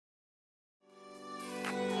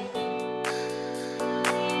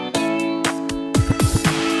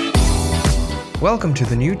Welcome to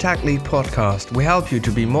the New Tech Lead podcast. We help you to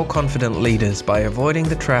be more confident leaders by avoiding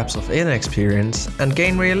the traps of inexperience and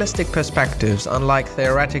gain realistic perspectives unlike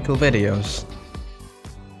theoretical videos.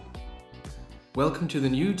 Welcome to the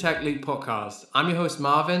New Tech Lead podcast. I'm your host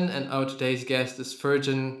Marvin, and our today's guest is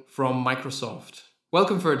Ferjan from Microsoft.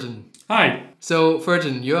 Welcome, Ferjan. Hi. So,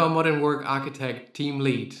 Ferjan, you're a modern work architect team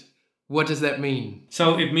lead. What does that mean?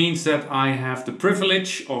 So it means that I have the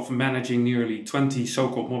privilege of managing nearly 20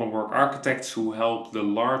 so-called modern work architects who help the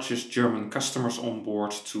largest German customers on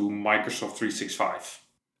board to Microsoft 365.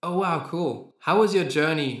 Oh wow, cool. How was your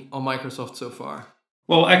journey on Microsoft so far?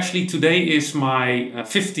 Well, actually today is my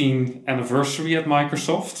 15th anniversary at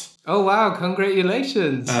Microsoft. Oh wow,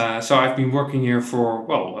 congratulations. So I've been working here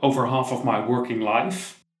for, over half of my working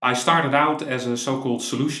life. I started out as a so-called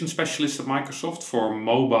solution specialist at Microsoft for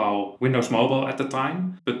Windows Mobile at the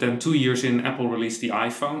time. But then 2 years in, Apple released the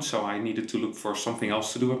iPhone, so I needed to look for something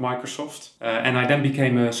else to do at Microsoft. And I then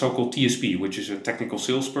became a so-called TSP, which is a technical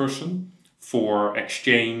salesperson for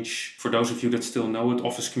Exchange. For those of you that still know it,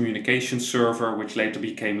 Office Communications Server, which later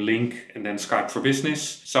became Lync and then Skype for Business.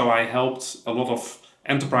 So I helped a lot of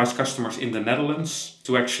enterprise customers in the Netherlands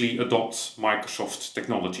to actually adopt Microsoft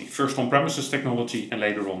technology. First on-premises technology and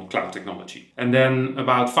later on cloud technology. And then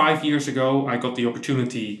about 5 years ago, I got the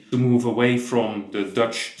opportunity to move away from the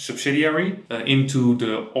Dutch subsidiary into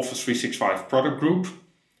the Office 365 product group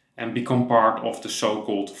and become part of the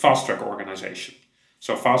so-called FastTrack organization.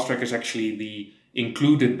 So FastTrack is actually the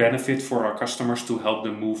included benefit for our customers to help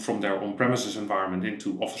them move from their on-premises environment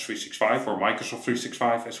into Office 365 or Microsoft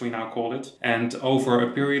 365 as we now call it. And over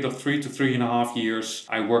a period of 3 to 3.5 years,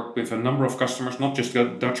 I worked with a number of customers, not just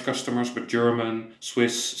Dutch customers, but German,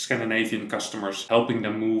 Swiss, Scandinavian customers, helping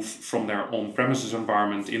them move from their on-premises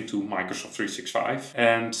environment into Microsoft 365.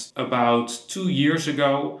 And about 2 years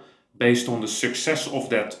ago, based on the success of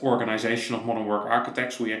that organization of modern work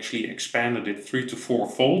architects, we actually expanded it 3 to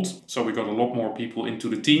 4-fold. So we got a lot more people into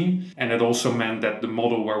the team. And it also meant that the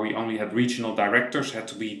model where we only had regional directors had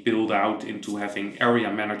to be built out into having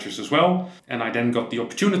area managers as well. And I then got the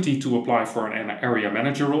opportunity to apply for an area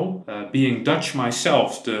manager role. Being Dutch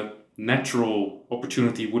myself, the natural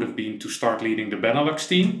opportunity would have been to start leading the Benelux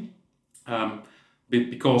team.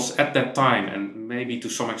 Because at that time, and maybe to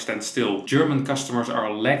some extent still, German customers are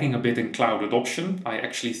lagging a bit in cloud adoption. I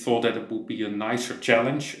actually thought that it would be a nicer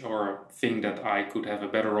challenge or a thing that I could have a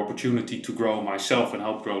better opportunity to grow myself and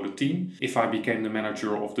help grow the team if I became the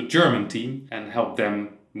manager of the German team and help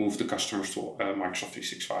them move the customers to Microsoft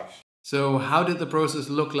 365. So how did the process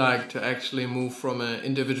look like to actually move from an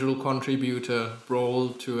individual contributor role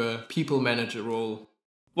to a people manager role?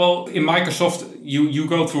 Well, in Microsoft, you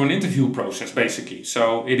go through an interview process, basically.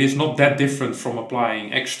 So it is not that different from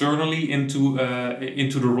applying externally into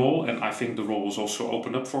the role. And I think the role was also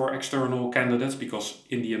opened up for external candidates because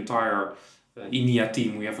in the entire EMEA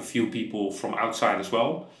team, we have a few people from outside as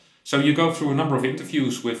well. So you go through a number of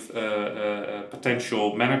interviews with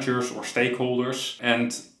potential managers or stakeholders.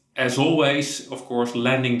 And as always, of course,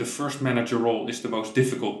 landing the first manager role is the most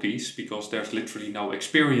difficult piece because there's literally no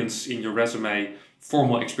experience in your resume,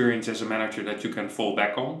 formal experience as a manager that you can fall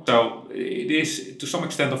back on. So it is, to some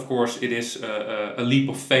extent, of course, it is a leap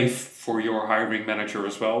of faith for your hiring manager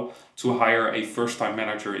as well to hire a first-time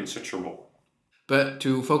manager in such a role. But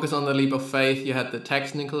to focus on the leap of faith, you had the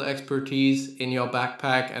technical expertise in your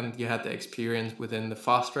backpack and you had the experience within the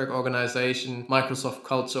FastTrack organization, Microsoft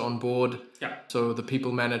culture on board. Yeah. So the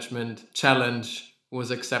people management challenge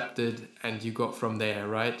was accepted and you got from there,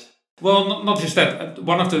 right? Well, not just that.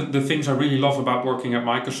 One of the things I really love about working at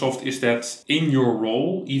Microsoft is that in your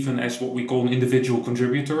role, even as what we call an individual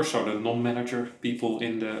contributor, so the non-manager people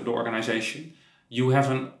in the organization, you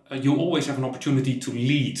always have an opportunity to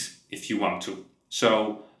lead if you want to.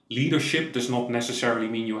 So leadership does not necessarily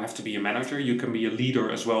mean you have to be a manager. You can be a leader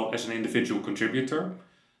as well as an individual contributor.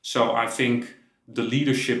 So I think the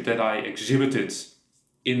leadership that I exhibited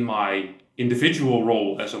in my individual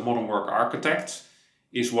role as a modern work architect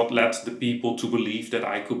is what led the people to believe that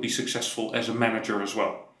I could be successful as a manager as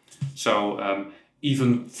well. So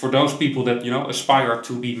even for those people that aspire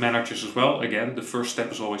to be managers as well, again, the first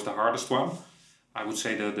step is always the hardest one. I would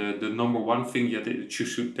say the number one thing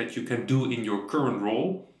that you can do in your current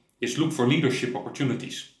role is look for leadership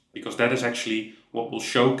opportunities, because that is actually what will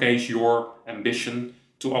showcase your ambition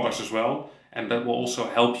to others as well, and that will also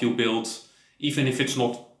help you build, even if it's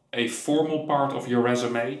not a formal part of your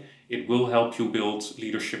resume, it will help you build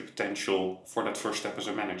leadership potential for that first step as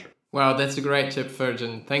a manager. Wow, that's a great tip,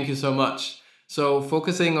 Ferjan. Thank you so much. So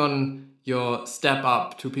focusing on your step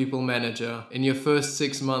up to people manager, in your first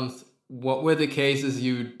 6 months, What were the cases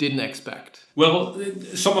you didn't expect? Well,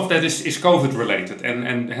 some of that is COVID related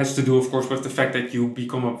and has to do, of course, with the fact that you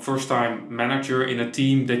become a first time manager in a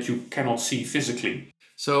team that you cannot see physically.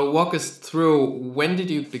 So walk us through, when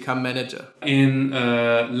did you become manager? In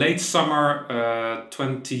late summer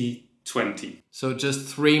 2020. So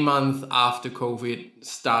just 3 months after COVID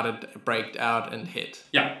started, break out and hit.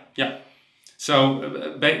 Yeah.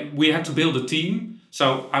 So we had to build a team.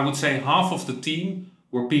 So I would say half of the team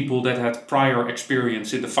were people that had prior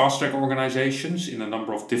experience in the FastTrack organizations in a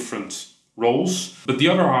number of different roles. But the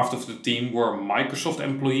other half of the team were Microsoft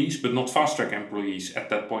employees, but not FastTrack employees at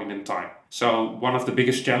that point in time. So one of the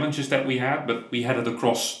biggest challenges that we had, but we had it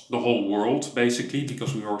across the whole world basically,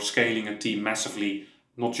 because we were scaling a team massively,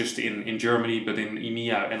 not just in Germany, but in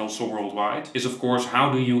EMEA and also worldwide, is of course,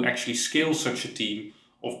 how do you actually scale such a team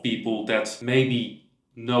of people that maybe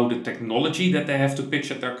know the technology that they have to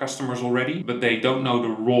pitch at their customers already, but they don't know the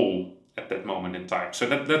role at that moment in time. So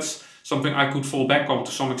that's something I could fall back on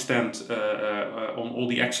to some extent on all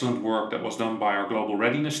the excellent work that was done by our global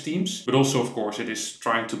readiness teams. But also, of course, it is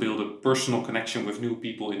trying to build a personal connection with new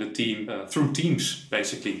people in the team through teams,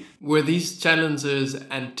 basically. Were these challenges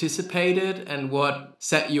anticipated, and what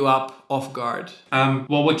set you up off guard?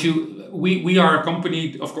 Well, we are a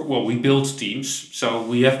company, of course, well, we build teams, so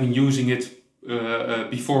we have been using it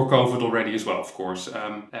before COVID already as well, of course.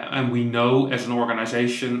 And we know as an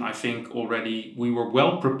organization, I think already we were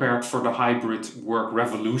well prepared for the hybrid work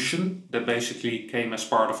revolution that basically came as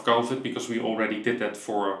part of COVID, because we already did that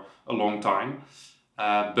for a long time.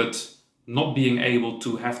 But not being able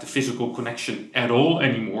to have the physical connection at all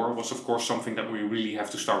anymore was, of course, something that we really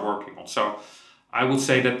have to start working on. So I would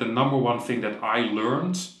say that the number one thing that I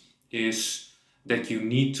learned is that you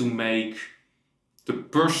need to make the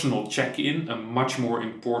personal check-in a much more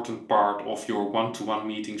important part of your one-to-one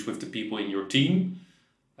meetings with the people in your team,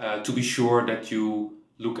 to be sure that you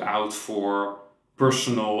look out for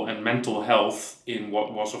personal and mental health in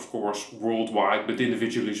what was, of course, worldwide, but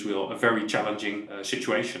individually as well, a very challenging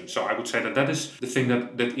situation. So I would say that is the thing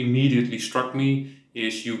that immediately struck me,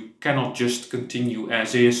 is you cannot just continue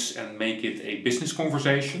as is and make it a business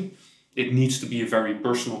conversation. It needs to be a very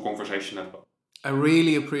personal conversation as well. I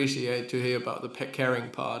really appreciate to hear about the caring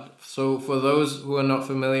part. So for those who are not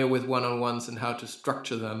familiar with one-on-ones and how to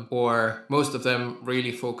structure them, or most of them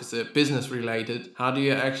really focus it business related, how do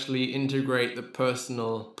you actually integrate the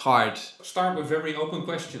personal part? Start with very open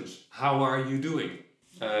questions. How are you doing?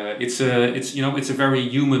 It's a very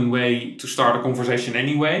human way to start a conversation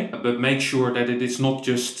anyway, but make sure that it is not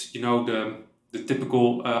just the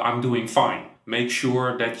typical I'm doing fine. Make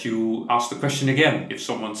sure that you ask the question again. If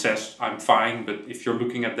someone says, I'm fine, but if you're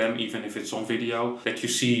looking at them, even if it's on video, that you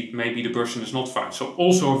see maybe the person is not fine. So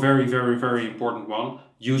also a very, very, very important one,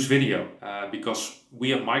 use video. Because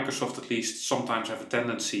we at Microsoft at least sometimes have a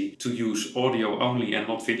tendency to use audio only and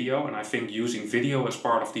not video. And I think using video as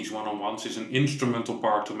part of these one-on-ones is an instrumental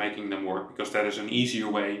part to making them work, because that is an easier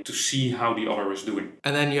way to see how the other is doing.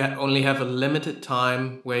 And then you only have a limited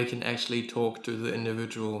time where you can actually talk to the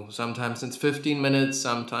individual. Sometimes it's 15 minutes,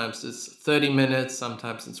 sometimes it's 30 minutes,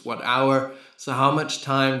 sometimes it's 1 hour. So how much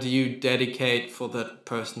time do you dedicate for that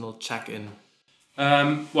personal check-in?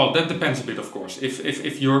 Well, that depends a bit, of course.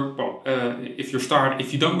 If you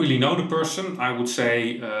don't really know the person, I would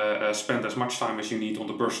say spend as much time as you need on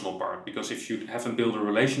the personal part. Because if you haven't built a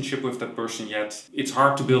relationship with that person yet, it's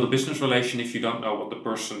hard to build a business relation if you don't know what the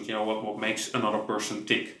person, what makes another person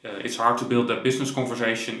tick. It's hard to build that business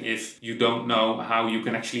conversation if you don't know how you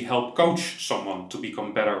can actually help coach someone to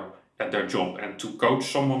become better at their job. And to coach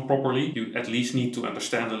someone properly, you at least need to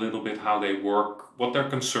understand a little bit how they work, what their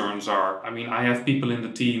concerns are. I mean, I have people in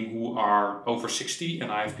the team who are over 60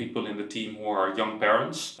 and I have people in the team who are young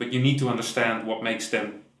parents, but you need to understand what makes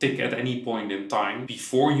them tick at any point in time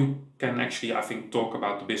before you can actually, I think, talk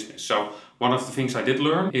about the business. So one of the things I did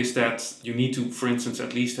learn is that you need to, for instance,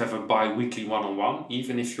 at least have a bi-weekly one-on-one,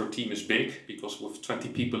 even if your team is big, because with 20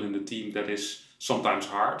 people in the team, that is sometimes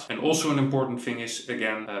hard. And also an important thing is,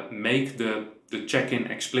 again, make the check-in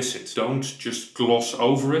explicit. Don't just gloss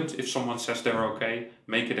over it if someone says they're okay.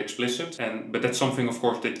 Make it explicit. But that's something, of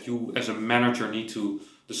course, that you as a manager need to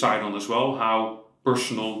decide on as well, how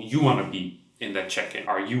personal you want to be in that check-in.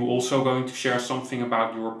 Are you also going to share something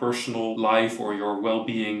about your personal life or your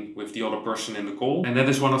well-being with the other person in the call? And that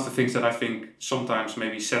is one of the things that I think sometimes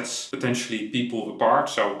maybe sets potentially people apart.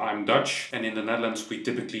 So I'm Dutch, and in the Netherlands we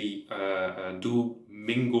typically do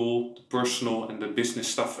mingle the personal and the business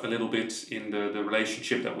stuff a little bit in the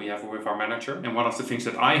relationship that we have with our manager. And one of the things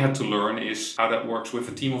that I had to learn is how that works with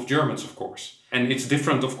a team of Germans, of course. And it's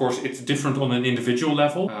different, of course, it's different on an individual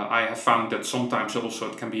level. I have found that sometimes also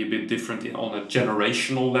it can be a bit different on a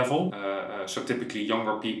generational level. So typically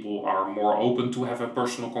younger people are more open to have a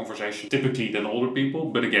personal conversation, typically than older people.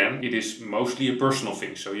 But again, it is mostly a personal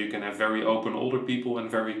thing. So you can have very open older people and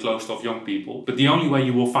very closed-off young people. But the only way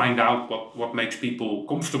you will find out what makes people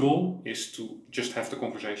comfortable is to just have the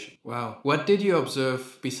conversation. Wow. What did you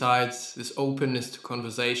observe besides this openness to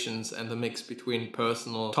conversations and the mix between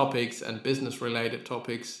personal topics and business-related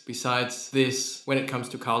topics, besides this when it comes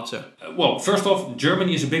to culture? Well, first off,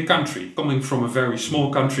 Germany is a big country. Coming from a very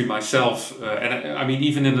small country myself, and I mean,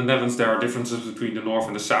 even in the Netherlands, there are differences between the north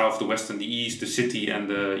and the south, the west and the east, the city and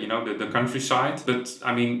the countryside. But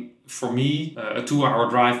I mean, for me, a 2-hour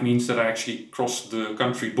drive means that I actually cross the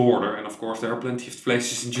country border. And of course, there are plenty of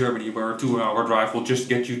places in Germany where a 2-hour drive will just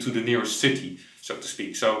get you to the nearest city, so to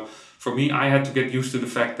speak. So for me, I had to get used to the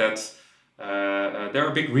fact that there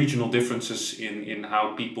are big regional differences in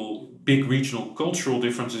how people, big regional cultural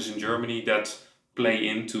differences in Germany that play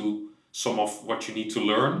into some of what you need to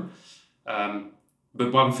learn.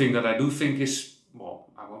 But one thing that I do think is, well,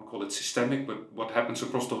 I won't call it systemic, but what happens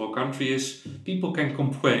across the whole country is people can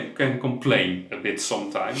complain a bit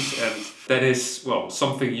sometimes, and that is, well,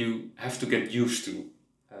 something you have to get used to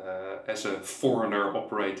as a foreigner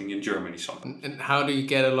operating in Germany sometimes. And how do you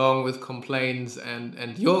get along with complaints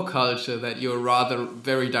and your culture that you're rather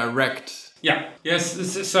very direct? Yeah, yes,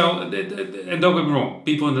 so, and don't get me wrong,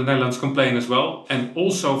 people in the Netherlands complain as well. And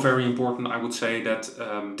also very important, I would say that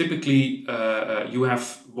typically you have,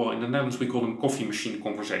 well, in the Netherlands we call them coffee machine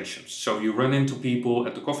conversations. So you run into people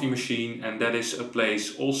at the coffee machine, and that is a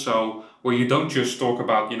place also where you don't just talk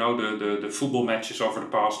about, the football matches over the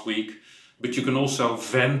past week, but you can also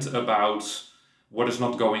vent about what is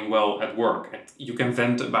not going well at work. You can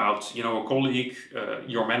vent about, a colleague,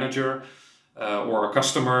 your manager, or a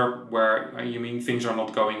customer where things are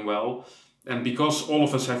not going well. And because all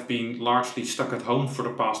of us have been largely stuck at home for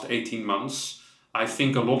the past 18 months, I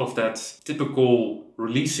think a lot of that typical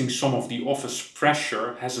releasing some of the office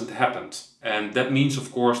pressure hasn't happened. And that means,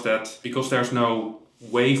 of course, that because there's no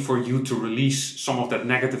way for you to release some of that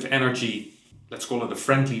negative energy, let's call it a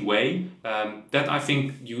friendly way, that I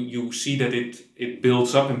think you see that it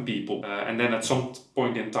builds up in people. And then at some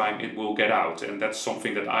point in time, it will get out. And that's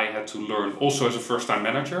something that I had to learn also as a first-time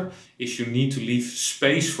manager, is you need to leave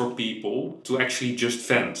space for people to actually just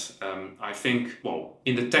vent. I think, well,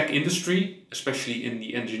 in the tech industry, especially in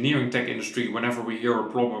the engineering tech industry, whenever we hear a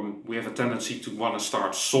problem, we have a tendency to want to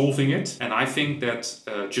start solving it. And I think that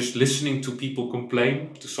just listening to people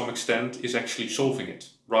complain to some extent is actually solving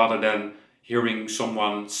it, rather than hearing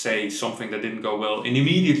someone say something that didn't go well and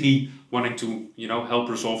immediately wanting to, help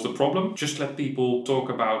resolve the problem. Just let people talk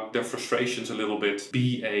about their frustrations a little bit.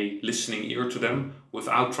 Be a listening ear to them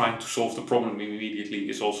without trying to solve the problem immediately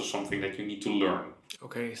is also something that you need to learn.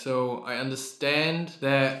 Okay, so I understand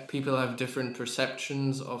that people have different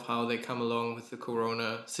perceptions of how they come along with the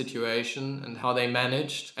corona situation and how they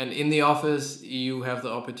managed. And in the office, you have the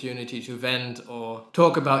opportunity to vent or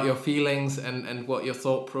talk about your feelings and what your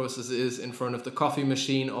thought process is in front of the coffee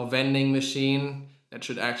machine or vending machine. That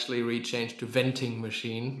should actually rechange to venting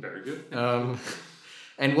machine. Very good.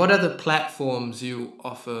 And what are the platforms you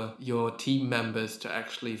offer your team members to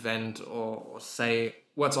actually vent or say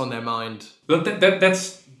what's on their mind? Well,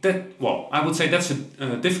 well, I would say that's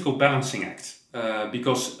a difficult balancing act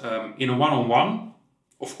because in a one-on-one,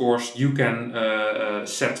 of course, you can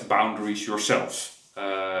set boundaries yourself.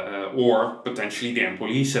 Or potentially the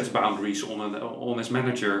employee sets boundaries on his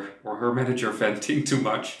manager or her manager venting too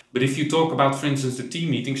much. But if you talk about, for instance, the team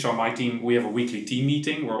meeting, so my team, we have a weekly team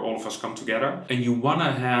meeting where all of us come together, and you want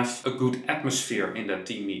to have a good atmosphere in that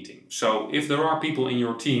team meeting. So if there are people in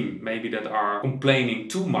your team maybe that are complaining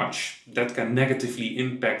too much, that can negatively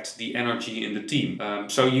impact the energy in the team.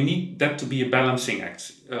 So you need that to be a balancing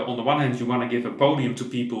act. On the one hand, you want to give a podium to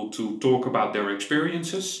people to talk about their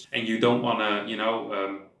experiences, and you don't want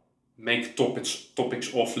to, make topics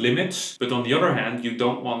off limits. But on the other hand, you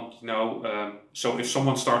don't want, so if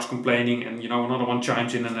someone starts complaining and, another one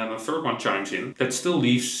chimes in and then a third one chimes in, that still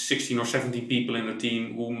leaves 16 or 17 people in the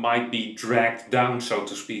team who might be dragged down, so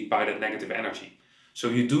to speak, by that negative energy. So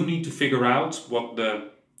you do need to figure out what the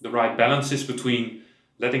right balance is between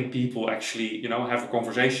letting people actually, have a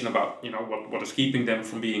conversation about, what is keeping them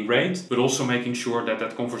from being great, but also making sure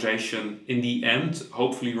that conversation in the end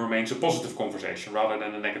hopefully remains a positive conversation rather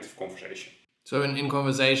than a negative conversation. So in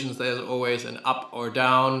conversations, there's always an up or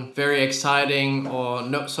down, very exciting or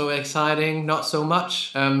not so exciting, not so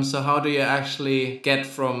much. So how do you actually get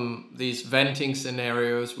from these venting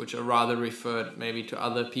scenarios, which are rather referred maybe to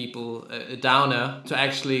other people, a downer, to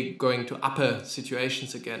actually going to upper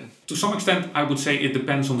situations again? To some extent, I would say it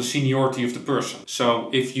depends on the seniority of the person. So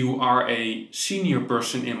if you are a senior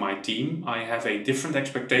person in my team, I have a different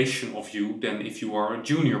expectation of you than if you are a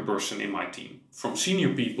junior person in my team. From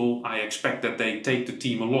senior people, I expect that they take the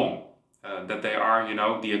team along. That they are,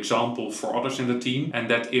 the example for others in the team, and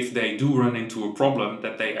that if they do run into a problem,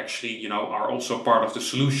 that they actually, are also part of the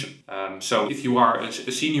solution. So if you are a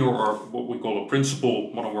senior or what we call a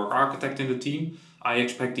principal modern work architect in the team, I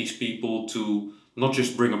expect these people to not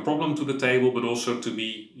just bring a problem to the table, but also to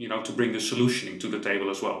be, to bring the solutioning to the table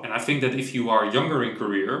as well. And I think that if you are younger in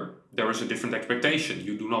career, there is a different expectation.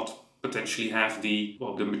 You do not potentially have the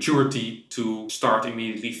maturity to start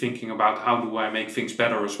immediately thinking about how do I make things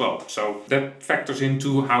better as well. So that factors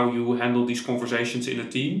into how you handle these conversations in a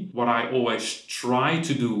team. What I always try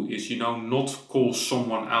to do is, not call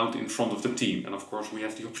someone out in front of the team. And of course, we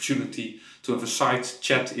have the opportunity to have a side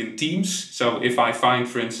chat in Teams. So if I find,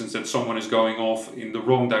 for instance, that someone is going off in the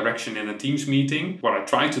wrong direction in a Teams meeting, what I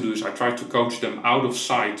try to do is I try to coach them out of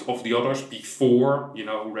sight of the others before,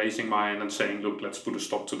 raising my hand and saying, look, let's put a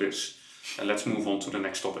stop to this and let's move on to the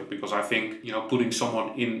next topic. Because I think, putting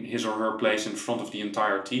someone in his or her place in front of the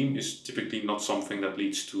entire team is typically not something that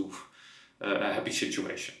leads to a happy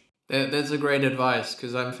situation. That's a great advice,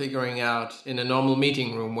 because I'm figuring out in a normal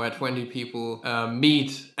meeting room where 20 people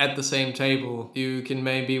meet at the same table, you can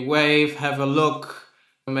maybe wave, have a look,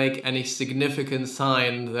 make any significant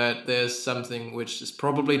sign that there's something which is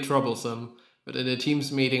probably troublesome. But in a Teams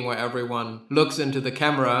meeting where everyone looks into the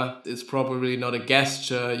camera, it's probably not a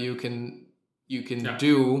gesture you can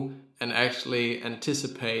do and actually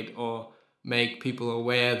anticipate or make people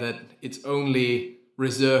aware that it's only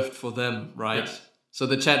reserved for them, right? Yeah. So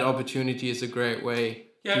the chat opportunity is a great way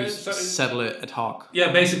to settle it ad hoc.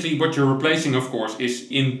 Yeah, basically what you're replacing, of course, is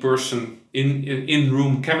in-person,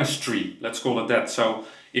 in-room chemistry, let's call it that. So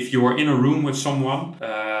if you are in a room with someone,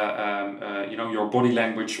 your body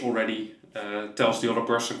language already tells the other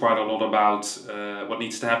person quite a lot about what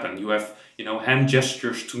needs to happen. You have, hand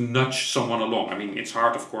gestures to nudge someone along. I mean, it's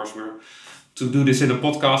hard, of course, to do this in a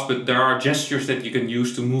podcast, but there are gestures that you can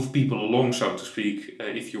use to move people along, so to speak,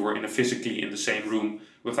 if you are physically in the same room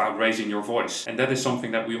without raising your voice. And that is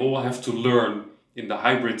something that we all have to learn in the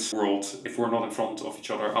hybrid world if we're not in front of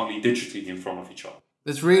each other, only digitally in front of each other.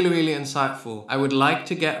 That's really, really insightful. I would like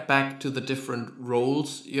to get back to the different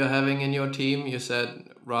roles you're having in your team. You said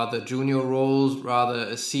rather junior roles, rather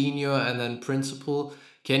a senior, and then principal.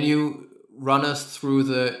 Can you run us through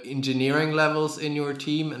the engineering levels in your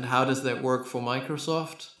team and how does that work for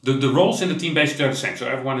Microsoft? The roles in the team basically are the same. So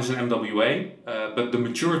everyone is an MWA, but the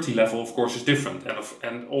maturity level, of course, is different.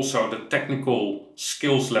 And also the technical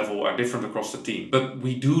skills level are different across the team. But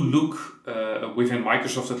we do look, within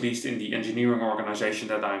Microsoft, at least in the engineering organization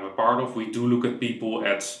that I'm a part of, we do look at people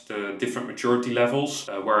at the different maturity levels,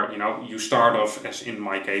 where, you start off, as in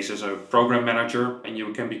my case, as a program manager, and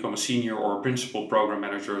you can become a senior or a principal program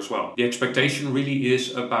manager as well. The expectation really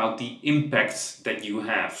is about the impact that you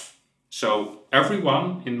have. So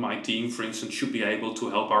everyone in my team, for instance, should be able to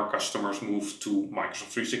help our customers move to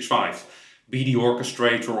Microsoft 365, be the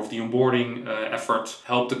orchestrator of the onboarding effort,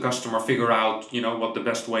 help the customer figure out, what the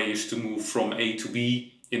best way is to move from A to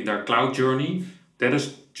B in their cloud journey. That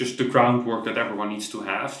is just the groundwork that everyone needs to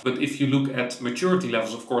have. But if you look at maturity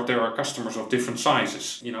levels, of course, there are customers of different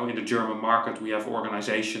sizes. In the German market, we have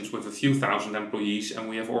organizations with a few thousand employees, and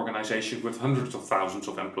we have organizations with hundreds of thousands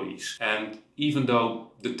of employees. And even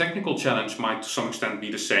though the technical challenge might to some extent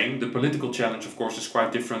be the same, the political challenge, of course, is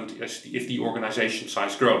quite different if the organization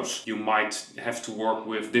size grows. You might have to work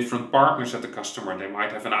with different partners at the customer. They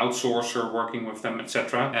might have an outsourcer working with them,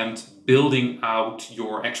 etc. And building out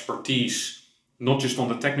your expertise, not just on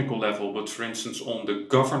the technical level, but for instance on the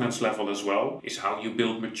governance level as well, is how you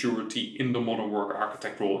build maturity in the modern work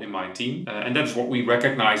architect role in my team. And that's what we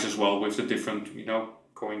recognize as well with the different,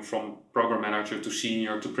 going from program manager to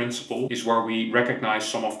senior to principal, is where we recognize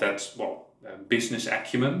some of that, business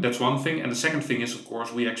acumen. That's one thing. And the second thing is, of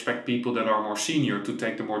course, we expect people that are more senior to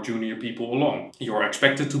take the more junior people along. You're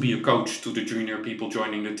expected to be a coach to the junior people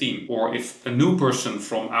joining the team. Or if a new person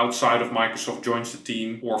from outside of Microsoft joins the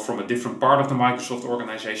team, or from a different part of the Microsoft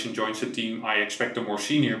organization joins the team, I expect the more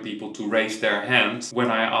senior people to raise their hand when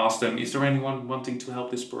I ask them, is there anyone wanting to help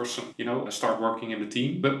this person, start working in the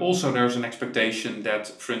team? But also there's an expectation that,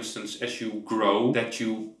 for instance, as you grow, that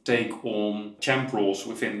you take on champ roles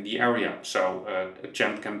within the area. So a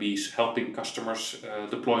champ can be helping customers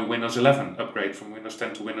deploy Windows 11, upgrade from Windows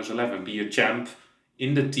 10 to Windows 11, be a champ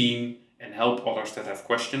in the team and help others that have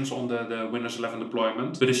questions on the Windows 11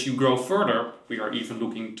 deployment. But as you grow further, we are even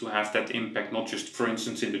looking to have that impact not just, for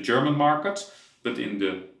instance, in the German market, but in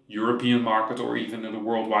the European market or even in the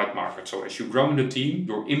worldwide market. So as you grow in the team,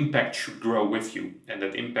 your impact should grow with you. And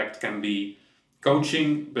that impact can be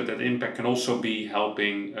coaching, but that impact can also be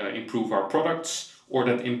helping improve our products, or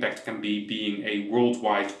that impact can be being a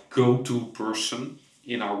worldwide go-to person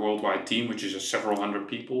in our worldwide team, which is several hundred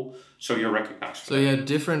people. So you're recognized. So you have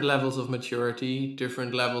different levels of maturity,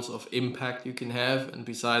 different levels of impact you can have. And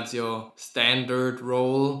besides your standard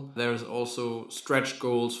role, there's also stretch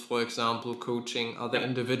goals, for example, coaching other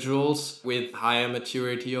individuals with higher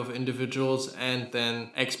maturity of individuals, and then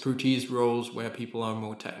expertise roles where people are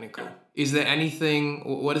more technical. Is there anything,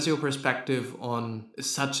 what is your perspective on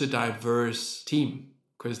such a diverse team?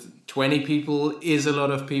 Because 20 people is a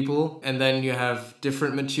lot of people, and then you have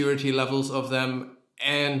different maturity levels of them,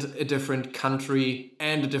 and a different country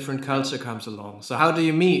and a different culture comes along. So how do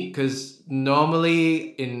you meet? Because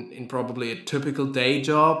normally in probably a typical day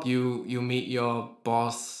job, you meet your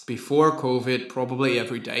boss before COVID probably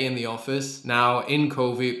every day in the office. Now in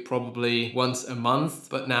COVID, probably once a month.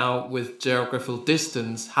 But now with geographical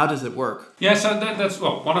distance, how does it work? Yeah, so that's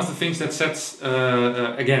one of the things that sets,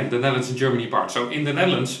 again, the Netherlands and Germany apart. So in the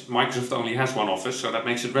Netherlands, Microsoft only has one office, so that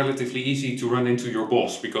makes it relatively easy to run into your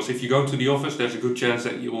boss. Because if you go to the office, there's a good chance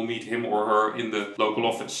that you will meet him or her in the local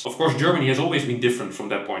office. Of course, Germany has always been different from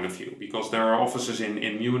that point of view, because there are offices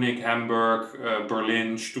in Munich, Hamburg,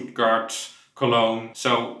 Berlin, Stuttgart, Cologne.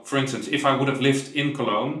 So, for instance, if I would have lived in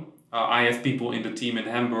Cologne, I have people in the team in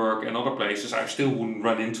Hamburg and other places, I still wouldn't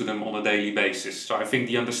run into them on a daily basis. So I think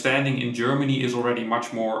the understanding in Germany is already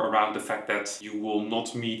much more around the fact that you will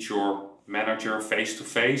not meet your manager face to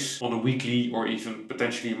face on a weekly or even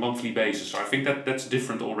potentially a monthly basis. So I think that's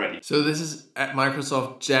different already. So this is at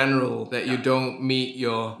Microsoft general, that you don't meet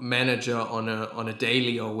your manager on a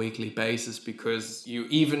daily or weekly basis, because you,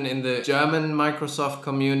 even in the German Microsoft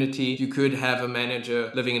community, you could have a manager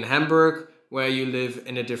living in Hamburg where you live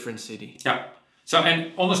in a different city. Yeah. So,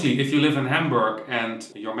 and honestly, if you live in Hamburg and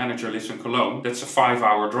your manager lives in Cologne, that's a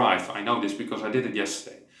 5-hour drive. I know this because I did it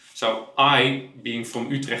yesterday. So I, being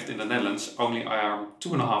from Utrecht in the Netherlands, only am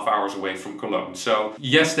 2.5 hours away from Cologne. So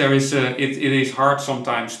yes, there is it is hard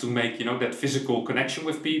sometimes to make that physical connection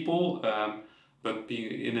with people. But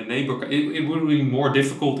being in a neighbor, it would be more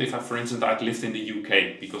difficult if, for instance, I'd lived in the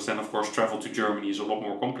UK, because then of course travel to Germany is a lot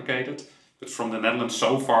more complicated. But from the Netherlands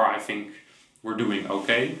so far, I think we're doing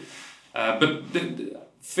okay. But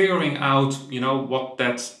figuring out, what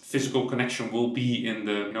that physical connection will be in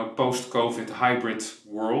the post-COVID hybrid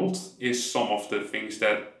world is some of the things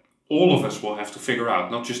that all of us will have to figure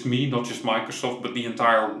out. Not just me, not just Microsoft, but the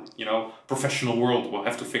entire professional world will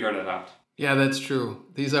have to figure that out. Yeah, that's true.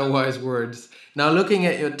 These are wise words. Now, looking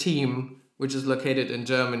at your team, which is located in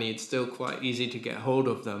Germany, it's still quite easy to get hold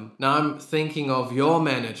of them. Now I'm thinking of your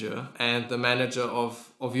manager and the manager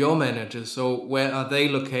of your manager. So where are they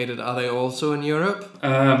located? Are they also in Europe?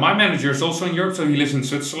 My manager is also in Europe, so he lives in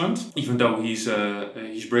Switzerland, even though he's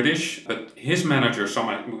British. But his manager,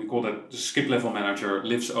 we call that the skip level manager,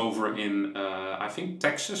 lives over in, I think,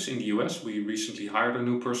 Texas in the US. We recently hired a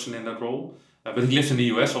new person in that role. But he lives in the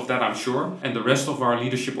US, of that I'm sure. And the rest of our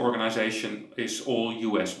leadership organization is all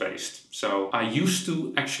US based. So I used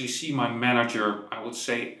to actually see my manager, I would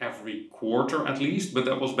say every quarter at least. But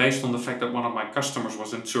that was based on the fact that one of my customers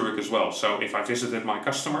was in Zurich as well. So if I visited my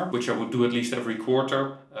customer, which I would do at least every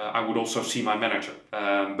quarter, I would also see my manager.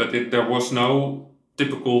 But there was no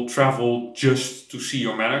typical travel just to see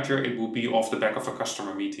your manager. It will be off the back of a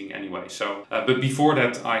customer meeting anyway. So, but before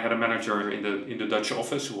that, I had a manager in the Dutch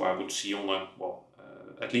office who I would see on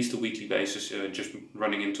at least a weekly basis, just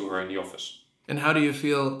running into her in the office. And how do you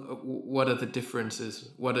feel? What are the differences?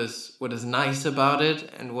 What is nice about it,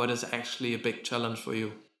 and what is actually a big challenge for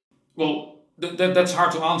you? Well, that's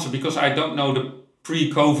hard to answer because I don't know the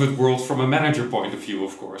pre-COVID world from a manager point of view,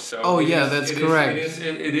 of course. So that's correct.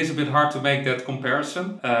 It is a bit hard to make that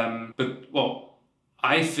comparison.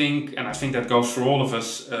 I think that goes for all of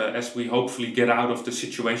us as we hopefully get out of the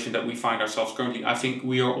situation that we find ourselves currently. I think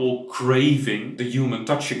we are all craving the human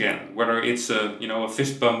touch again, whether it's a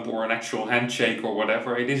fist bump or an actual handshake or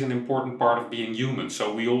whatever. It is an important part of being human.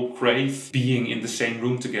 So we all crave being in the same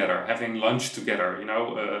room together, having lunch together,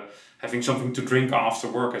 having something to drink after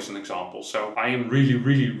work as an example. So I am really,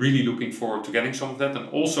 really, really looking forward to getting some of that. And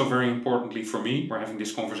also very importantly for me, we're having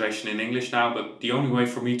this conversation in English now, but the only way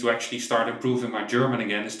for me to actually start improving my German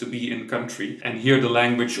again is to be in country and hear the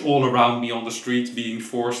language all around me on the street, being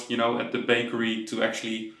forced, at the bakery to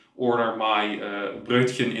actually order my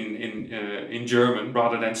brötchen in German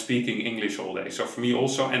rather than speaking English all day. So for me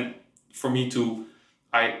also, and for me to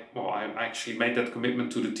I actually made that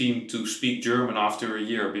commitment to the team to speak German after a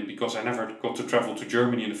year, but because I never got to travel to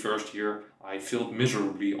Germany in the first year, I failed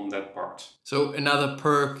miserably on that part. So another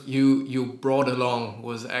perk you brought along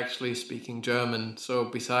was actually speaking German. So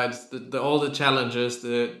besides all the challenges,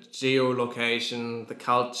 the geolocation, the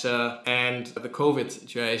culture, and the COVID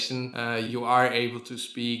situation, you are able to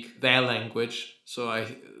speak their language. So I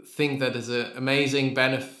think that is an amazing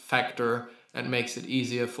benefactor and makes it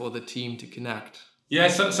easier for the team to connect. Yeah,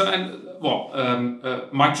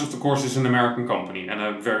 Microsoft, of course, is an American company and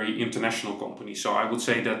a very international company. So I would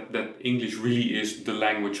say that English really is the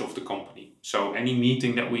language of the company. So any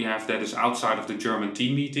meeting that we have that is outside of the German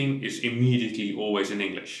team meeting is immediately always in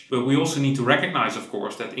English. But we also need to recognize, of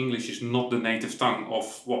course, that English is not the native tongue of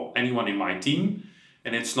anyone in my team.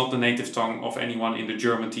 And it's not the native tongue of anyone in the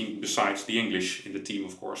German team besides the English in the team,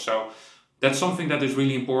 of course. So that's something that is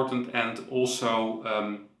really important. And also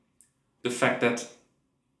the fact that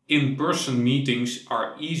in-person meetings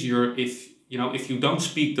are easier if you don't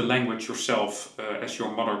speak the language yourself as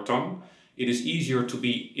your mother tongue. It is easier to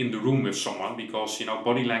be in the room with someone because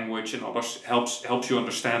body language and others helps you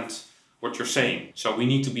understand what you're saying. So we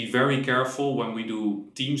need to be very careful when we do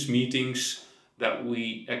Teams meetings that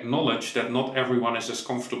we acknowledge that not everyone is as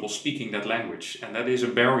comfortable speaking that language, and that is a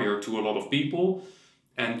barrier to a lot of people.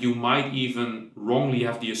 And you might even wrongly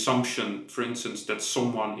have the assumption, for instance, that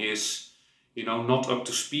someone is not up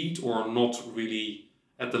to speed or not really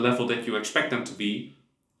at the level that you expect them to be.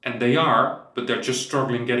 And they are, but they're just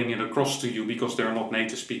struggling getting it across to you because they're not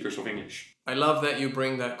native speakers of English. I love that you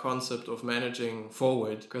bring that concept of managing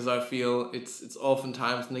forward, because I feel it's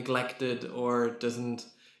oftentimes neglected or doesn't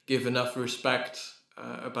give enough respect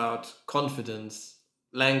about confidence,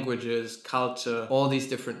 languages, culture, all these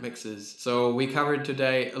different mixes. So we covered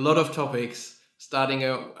today a lot of topics, starting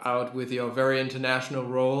out with your very international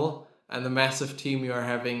role and the massive team you are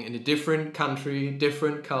having in a different country,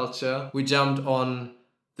 different culture. We jumped on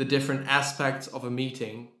the different aspects of a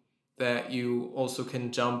meeting that you also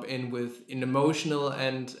can jump in emotional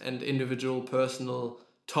and individual personal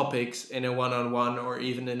topics in a one-on-one or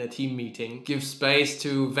even in a team meeting. Give space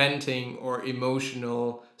to venting or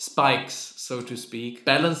emotional spikes, so to speak.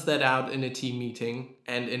 Balance that out in a team meeting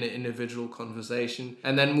and in an individual conversation.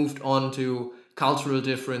 And then moved on to cultural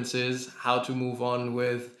differences, how to move on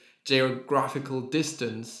with geographical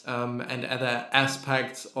distance and other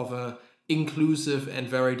aspects of a inclusive and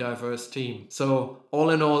very diverse team. So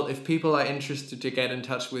all in all, if people are interested to get in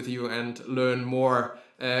touch with you and learn more,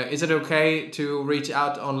 is it okay to reach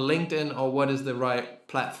out on LinkedIn, or what is the right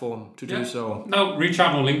platform to do so? No, reach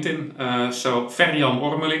out on LinkedIn. So Ferjan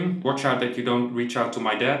Ormeling. Watch out that you don't reach out to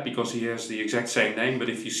my dad because he has the exact same name. But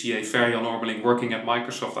if you see a Ferjan Ormeling working at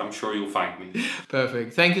Microsoft, I'm sure you'll find me.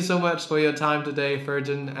 Perfect. Thank you so much for your time today,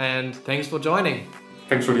 Ferjan, and thanks for joining.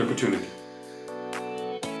 Thanks for the opportunity.